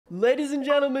Ladies and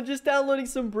gentlemen, just downloading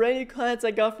some brand new clients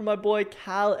I got from my boy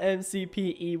Cal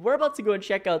mcpe. We're about to go and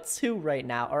check out two right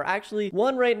now, or actually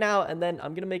one right now, and then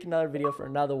I'm gonna make another video for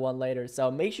another one later. So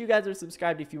make sure you guys are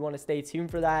subscribed if you want to stay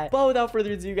tuned for that. But without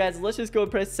further ado, guys, let's just go and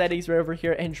press settings right over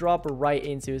here and drop right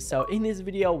into it. So in this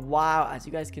video, wow, as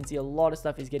you guys can see, a lot of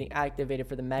stuff is getting activated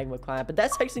for the Magma client, but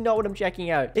that's actually not what I'm checking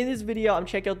out. In this video, I'm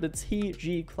checking out the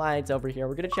TG clients over here.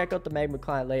 We're gonna check out the Magma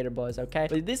client later, boys, okay?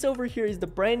 But this over here is the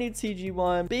brand new TG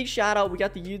one. Big shout out, we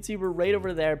got the YouTuber right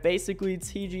over there. Basically,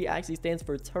 TG actually stands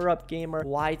for Turrup Gamer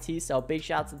YT, so big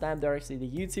shout out to them. They're actually the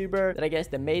YouTuber that I guess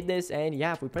that made this. And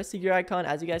yeah, if we press the gear icon,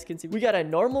 as you guys can see, we got a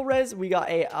normal res, we got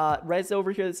a res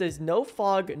over here that says no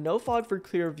fog for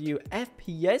clear view,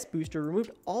 FPS booster,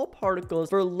 removed all particles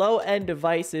for low-end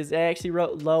devices. They actually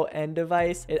wrote low-end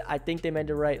device. I think they meant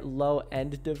to write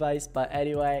low-end device, but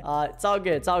anyway, it's all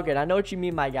good, it's all good. I know what you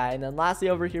mean, my guy. And then lastly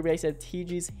over here, we actually have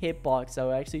TG's hitbox,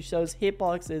 so it actually shows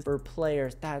hitboxes for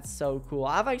players. That's so cool.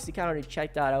 I've actually kind of already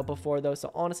checked that out before though,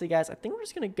 so honestly guys, I think we're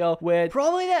just gonna go with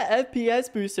probably that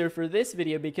FPS booster for this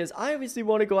video, because I obviously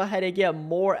want to go ahead and get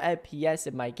more FPS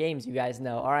in my games, you guys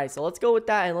know. All right, so let's go with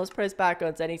that, and let's press back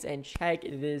on settings and check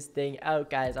this thing out,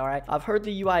 guys. All right, I've heard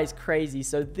the UI is crazy,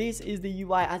 so this is the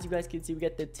UI. As you guys can see, we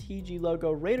get the TG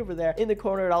logo right over there in the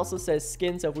corner. It also says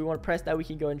skin, so if we want to press that, we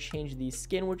can go and change the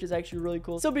skin, which is actually really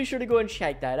cool. So be sure to go and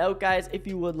check that out, guys, if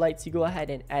you would like to go ahead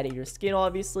and edit your skin,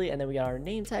 obviously. And then we got our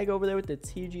name tag over there with the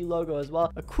TG logo as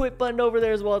well, a quit button over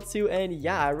there as well too. And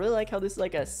yeah, I really like how this is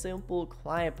like a simple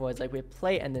client, boys. Like we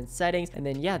play and then settings, and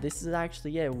then yeah, this is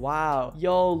actually it. Wow,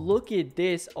 yo, look at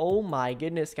this. Oh my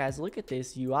goodness, guys, look at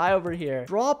this UI over here.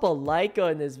 Drop a like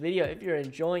on this video if you're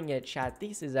enjoying it, chat.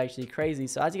 This is actually crazy.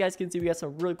 So as you guys can see, we got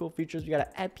some really cool features. We got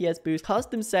an FPS boost,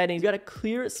 custom settings, we got a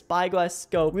clear spyglass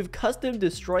scope, we have custom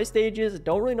destroy stages.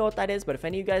 Don't really know what that is, but if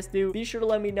any of you guys do, be sure to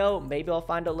let me know. Maybe I'll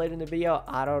find out later in the video,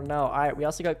 I don't know. All right, we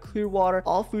also got clear water,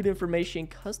 all food information,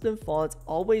 custom fonts,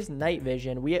 always night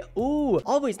vision.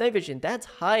 Always night vision, that's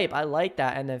hype. I like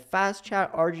that. And then fast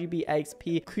chat, RGB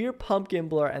XP, clear pumpkin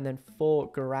blur, and then full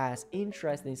grass.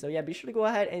 Interesting. So yeah, be sure to go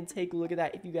ahead and take a look at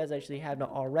that if you guys actually have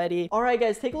not already. All right,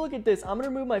 guys, take a look at this. I'm gonna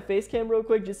remove my face cam real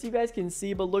quick just so you guys can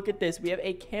see, but look at this. We have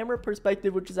a camera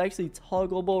perspective, which is actually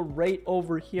toggleable right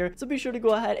over here, so be sure to go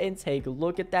ahead and take a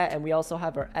look at that. And we also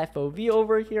have our FOV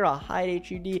over here, a hide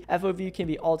HUD. FOV can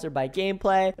be altered by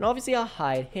gameplay, and obviously a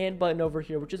hide hand button over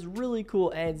here, which is really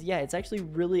cool. And yeah, it's actually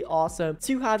really awesome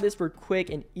to have this for quick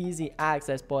and easy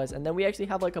access, boys. And then we actually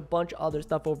have like a bunch of other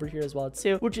stuff over here as well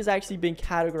too, which has actually been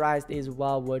categorized as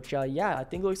well, which yeah, I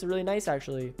think looks really nice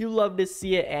actually. You love to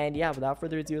see it. And yeah, without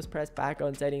further ado, let's press back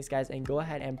on settings, guys, and go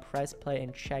ahead and press play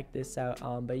and check this out.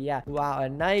 But yeah, wow, a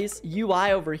nice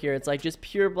UI over here. It's like just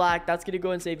pure black. That's gonna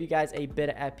go and save you guys a bit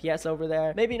of FPS over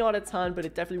there. Maybe not a ton, but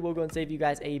it definitely will go and save you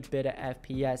guys a bit of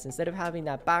FPS. Instead of having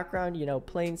that background, you know,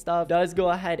 plain stuff, does go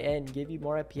ahead and give you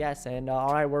more FPS. And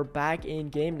all right, we're back in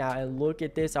game now, and look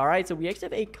at this. All right, so we actually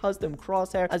have a custom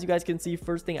crosshair, as you guys can see.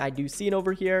 First thing I do see it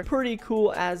over here, pretty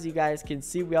cool. As you guys can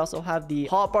see, we also have the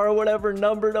hotbar or whatever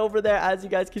numbered over there. As you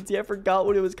guys can see, I forgot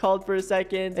what it was called for a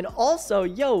second. And also,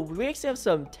 yo, we actually have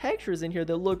some textures in here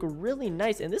that look really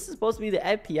nice, and this is supposed to be the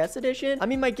FPS edition. I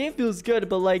mean, my game feels good,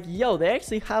 but like, yo, they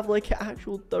actually have like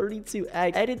actual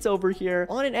 32x edits over here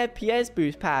on an FPS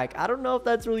boost pack. I don't know if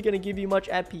that's really gonna give you much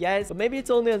FPS, but maybe it's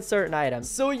only on certain items.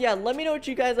 So yeah, let me know what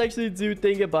you guys actually do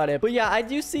think about it. But yeah, I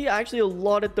do see actually a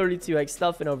lot of 32x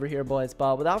stuff in over here, boys.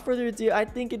 But without further ado, I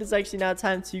think it is actually now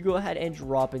time to go ahead and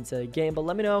drop into the game. But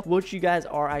let me know what you guys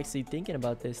are actually thinking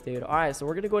about this, dude. All right, so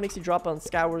we're gonna go and actually drop on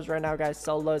Skywars right now, guys.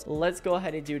 Solos. Let's go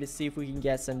ahead and do to see if we can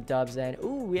get some dubs in.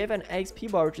 Ooh, we have an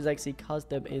XP bar, which is actually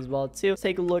custom as well too. Let's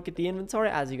take a look at the inventory.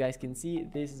 As you guys can see,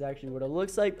 this is actually what it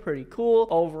looks like. Pretty cool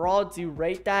overall. Do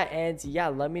rate that. And yeah,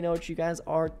 let me know what you guys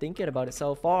are thinking about it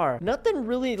so far. Nothing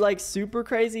really like super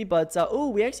crazy, but oh,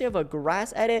 we actually have a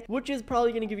grass edit, which is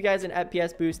probably gonna give you guys an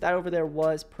FPS boost. That over there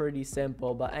was pretty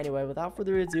simple. But anyway, without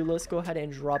further ado, let's go ahead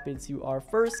and drop into our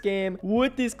first game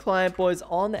with this client, boys,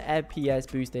 on the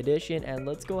FPS boost edition, and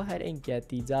let's go ahead and get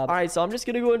the dub. All right, so I'm just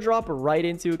gonna go and drop right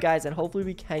into it, guys, and hopefully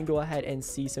we can go ahead and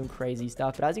see some crazy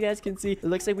stuff. But as you guys can see, it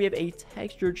looks like we have a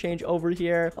texture change over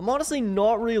here. I'm honestly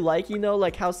not really liking though,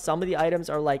 like how some of the items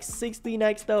are like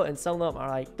 16x though, and some of them are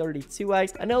like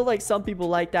 32x. I know like some people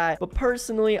like that, but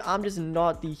personally, I'm just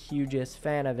not the hugest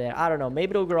fan of it. I don't know,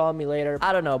 maybe it'll grow on me later.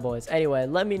 I don't know, boys. Anyway,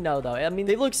 let me know though. I mean,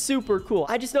 they look super cool.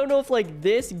 I just don't know if like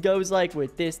this goes like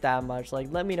with this that much. Like,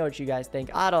 let me know what you guys think.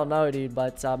 I don't know, dude,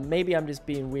 but maybe I'm just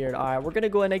being weird. All right, we're gonna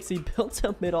go and actually build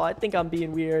to middle. I think I'm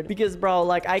being weird because, bro,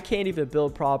 like I can't even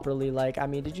build properly. Like, I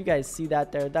mean, did you guys see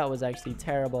that there? That was actually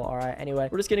terrible. All right, anyway,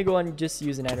 we're just gonna go and just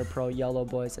use an Ender Pro yellow,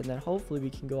 boys. and then hopefully we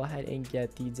can go ahead and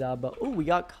get the dub. But oh, we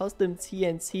got custom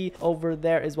TNT over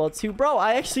there as well too. Bro,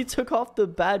 I actually took off the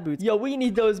bad boots. Yo, we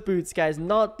need those boots, guys,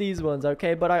 not these ones,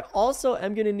 okay? But I also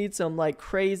am gonna need some like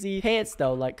crazy pants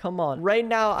though. Like, come on. Right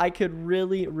now, I could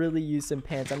really use some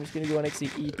pants. I'm just gonna go and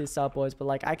actually eat this up, boys. But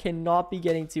like, I cannot be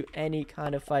getting to any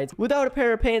kind of fights without a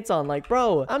pair of pants on. Like,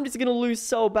 bro, I'm just gonna lose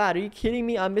so bad. Are you kidding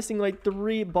me? I'm missing like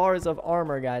 3 bars of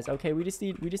armor, guys. Okay, we just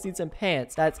need some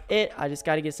pants. That's it. I just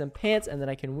gotta get some pants and then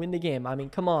I can win the game. I mean,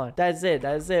 come on. That's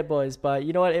it, boys. But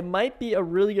you know what? It might be a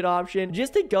really good option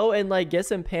just to go and like get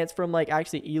some pants from like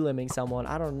actually elimming someone.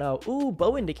 I don't know. Ooh,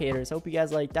 bow indicators. Hope you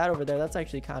guys like that over there. That's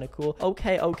actually kind of cool.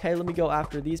 Okay, let me go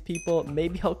after these people.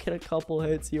 Maybe I'll get a couple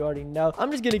hits. You already know.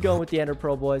 I'm just gonna go with the Ender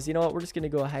Pearl, boys. You know what? We're just gonna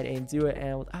go ahead and do it.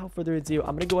 And without further ado,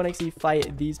 I'm gonna go and actually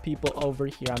fight these people over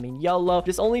here. I mean, YOLO.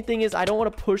 Just only thing is I don't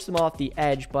want to push them off the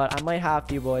edge, but I might have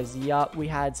to, boys. Yup, we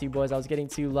had to, boys. I was getting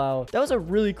too low. That was a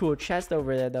really cool chest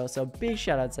over there, though. So big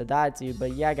shout out to that dude.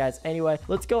 But yeah, guys. Anyway,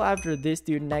 let's go after this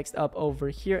dude next up over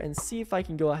here and see if I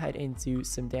can go ahead and do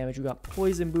some damage. We got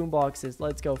poison boom boxes.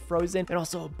 Let's go. Frozen and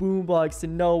also a boom box.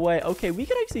 No way. Okay, we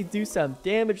can actually do some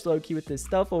damage low-key with this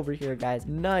stuff over here, guys.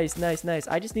 Nice.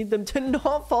 I just need them to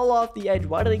not fall off the edge.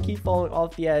 Why do they keep falling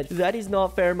off the edge? That is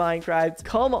not fair, Minecraft.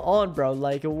 Come on, bro.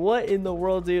 Like, what in the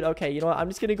world, dude? Okay, you know what? I'm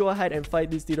just gonna go ahead and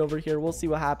fight this dude over here. We'll see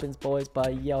what happens, boys.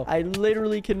 But yo, I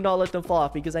literally cannot let them fall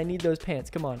off because I need those pants.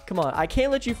 Come on. I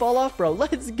can't let you fall off, bro.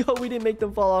 Let's go. We didn't make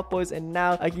them fall off, boys, and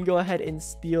now I can go ahead and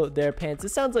steal their pants.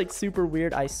 This sounds like super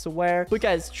weird, I swear, but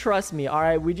guys, trust me. All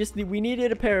right, we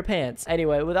needed a pair of pants.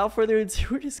 Anyway, without further ado,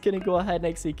 we're just gonna go ahead and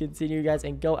actually continue, guys,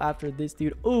 and go after this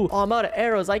dude. Ooh, oh, I'm out of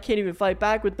arrows. I can't even fight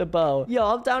back with the bow. Yo,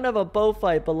 I'm down to have a bow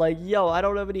fight, but like, yo, I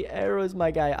don't have any arrows,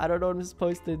 my guy. I don't know what I'm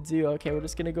supposed to do. Okay, we're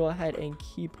just gonna go ahead and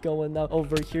keep going though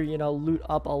over here, you know, loot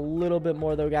up a little bit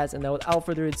more though, guys, and then without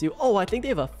further ado, oh, I think they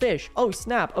have a fish. Oh,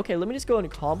 snap. Okay, let me just go and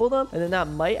combo them, and then that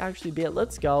might actually be it.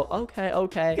 Let's go.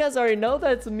 Okay, you guys already know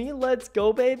that's me. Let's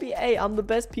go, baby. Hey, I'm the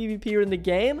best PvPer in the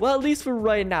game. Well, at least for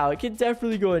right now. It can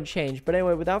definitely go and change. But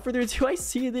anyway, without further ado, I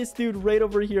see this dude right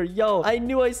over here. Yo, I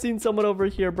knew I seen someone over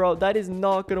here, bro. That is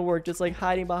not gonna work. Just like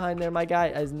hiding behind there, my guy,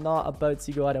 is not about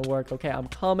to go ahead and work. Okay, I'm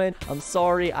coming. I'm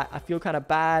sorry. I feel kind of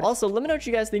bad. Also, let me know what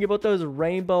you guys think about those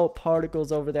rainbow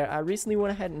particles over there. I recently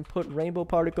went ahead and put rainbow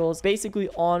particles basically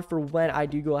on for when I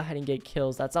do go ahead and get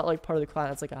kills. That's not like part of the clan.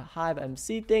 That's like a Hive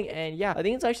MC thing. And yeah, I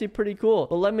think it's actually pretty cool.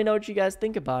 But let me know what you guys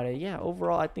think about it. Yeah,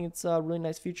 overall, I think it's a really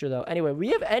nice feature though. Anyway, we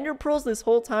have ender pearls this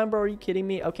whole time, bro. Are you kidding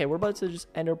me? Okay, we're about to just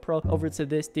ender pearl over to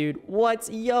this dude. What?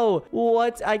 Yo,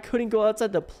 what? I couldn't go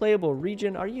outside the playable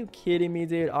region. Are you kidding me,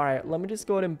 dude? All right, let me just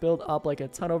go ahead and build up like a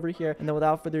ton over here. And then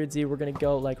without further ado, we're gonna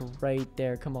go like right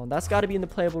there. Come on, that's got to be in the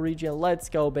playable region. Let's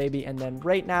go, baby. And then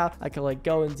right now, I can like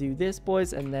go and do this,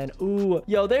 boys. And then, ooh,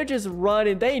 yo, they're just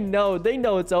running. They know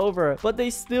it's over, but they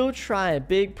still trying.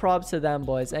 Big props to them,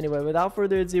 boys. Anyway, without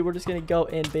further ado, we're just gonna go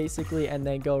in basically and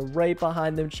then go right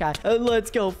behind them, chat. And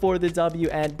let's go for the W.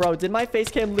 And bro, did my face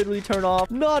cam literally turn off?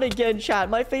 Not again, chat.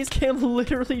 My face cam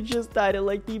literally just died at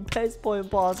like the best point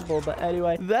possible. But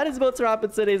anyway, that is about to wrap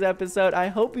up today's episode. I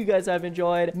hope you guys have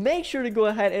enjoyed. Make sure to go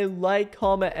ahead and like,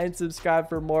 comment, and subscribe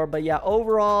for more. But yeah,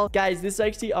 overall, guys, this is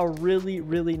actually a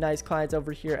really nice client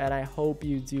over here, and I hope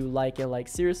you do like it. Like,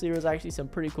 seriously, it was actually some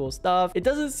pretty cool stuff. It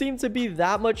doesn't seem to be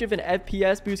that much of an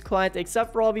FPS boost client,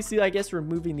 except for obviously, I guess,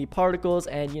 removing the particles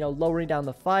and, you know, lowering down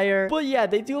the fire. But yeah,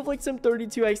 they do have like some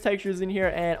 32x textures in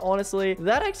here, and honestly,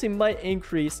 that actually might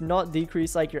increase, not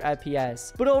decrease, like your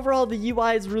FPS. But overall, the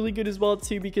UI is really good as well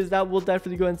too, because that will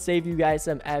definitely go and save you guys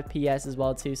some FPS as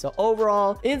well too. So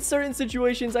overall, in certain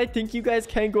situations, I think you guys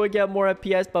can go and get more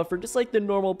FPS, but for just like the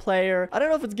normal player, I don't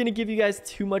know if it's gonna give you guys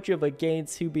too much of a gain,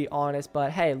 to be honest.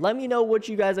 But hey, let me know what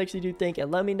you guys actually do think,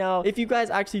 and let me know if you guys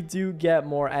actually do get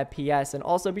more FPS. And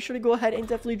also, be sure to go ahead and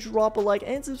definitely drop a like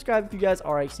and subscribe if you guys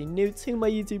are actually new to my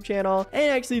YouTube channel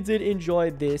and actually did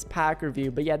enjoy this pack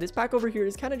review. But yeah, this pack over here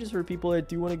is kind of just for people that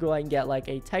do want to go ahead and get like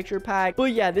a texture pack.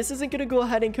 But yeah, this isn't gonna go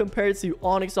ahead and compare to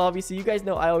Onyx. Obviously, you guys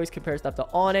know I always compare stuff to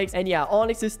Onyx, and yeah,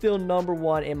 Onyx is still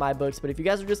 #1 in my books. But if you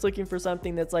guys are just looking for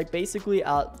something that's like basically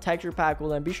a texture pack, well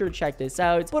then be sure to check this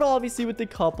out. But obviously with a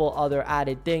couple other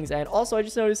added things. And also, I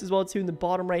just noticed as well too, in the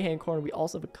bottom right hand corner, we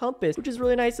also have a compass, which is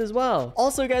really nice as well.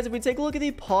 Also, guys, if we take a look at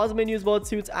the pause menu as well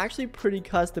too, it's actually pretty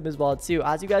custom as well too.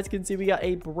 As you guys can see, we got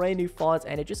a brand new font,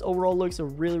 and it just overall looks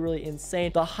really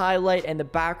insane. The highlight and the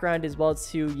background as well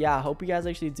too. Yeah, I hope you guys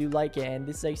actually do like it. And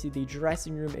this is actually the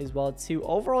dressing room as well too.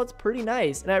 Overall, it's pretty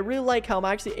nice, and I really like how I'm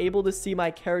actually able to see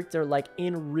my character like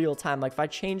in real time. Like if I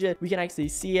change it, we can actually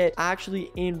see it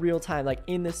actually in real time, like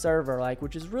in the server, like,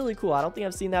 which is really cool. I don't think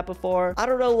I've seen that before. I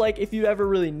don't know like if you ever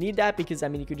really need that, because I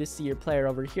mean, you could just see your player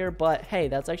over here, but hey,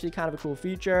 that's actually kind of a cool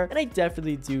feature, and I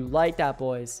definitely do like that,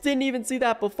 boys. Didn't even see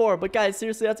that before, but guys,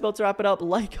 seriously, that's about to wrap it up.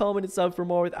 Like, comment, and sub for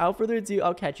more. Without further ado,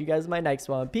 I'll catch you guys in my next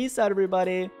one. Peace out,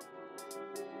 everybody.